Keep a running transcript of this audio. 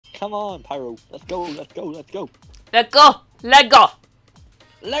Come on, Pyro. Let's go. Let's go. Let's go. Let go. Let go.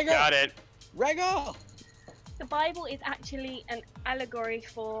 Lego. Got it. Lego. The Bible is actually an allegory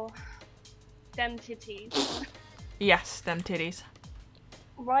for them titties. Yes, them titties.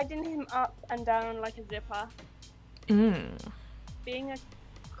 Riding him up and down like a zipper. Mmm. Being a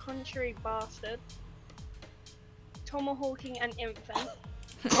contrary bastard. Tomahawking an infant.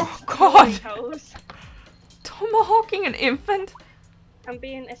 Oh God. Toes, Tomahawking an infant. and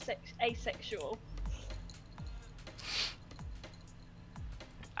being asexual.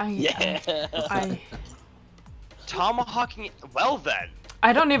 I Tomahawking. Well then.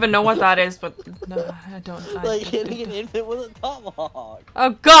 I don't even know what that is, but no, I don't. Like hitting an infant with a tomahawk. Oh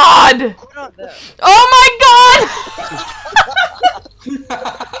God! Put on that. Oh my God!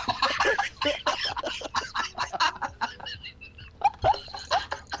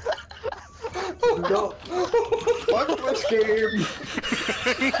 No. Fuck this game.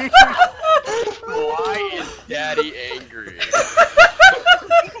 Why is Daddy angry?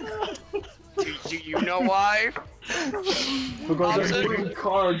 do you know why? Because I'm playing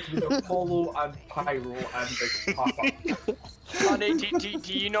cards with Apollo and Pyro and the Papa. Honey,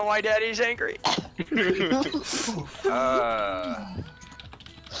 do you know why Daddy's angry? How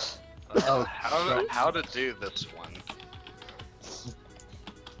to do this one?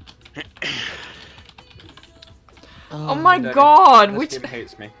 Oh my Daddy, God! This Which? game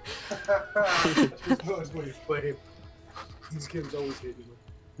hates me. It's not as funny play. This game's always hating me.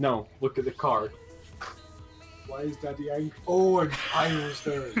 No, look at the card. Why is Daddy angry? Oh, and Pyro's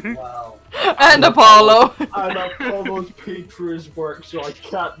there as well. And Apollo. And Apollo's paid for his work, so I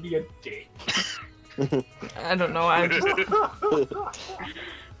can't be a dick. I don't know. I'm just.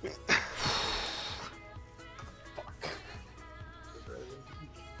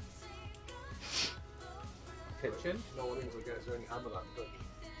 Kitchen? No one thinks I'll get his own hammer that quick.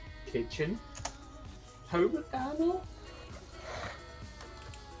 Kitchen? How would I know?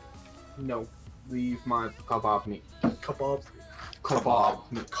 No. Leave my kebab meat. Kebab.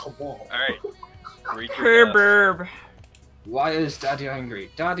 Kebab meat. Come on. Alright. Read your best. Herb. Why is Daddy angry?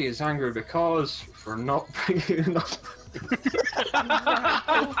 Daddy is angry because for not bringing enough.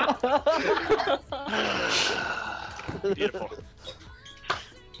 Beautiful.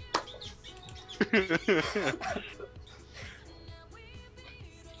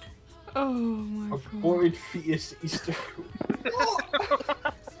 Oh my God. Aborted fetus Easter.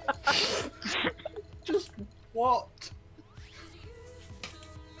 Just what?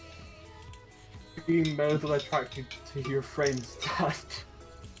 Being mildly attracted to your friend's dad.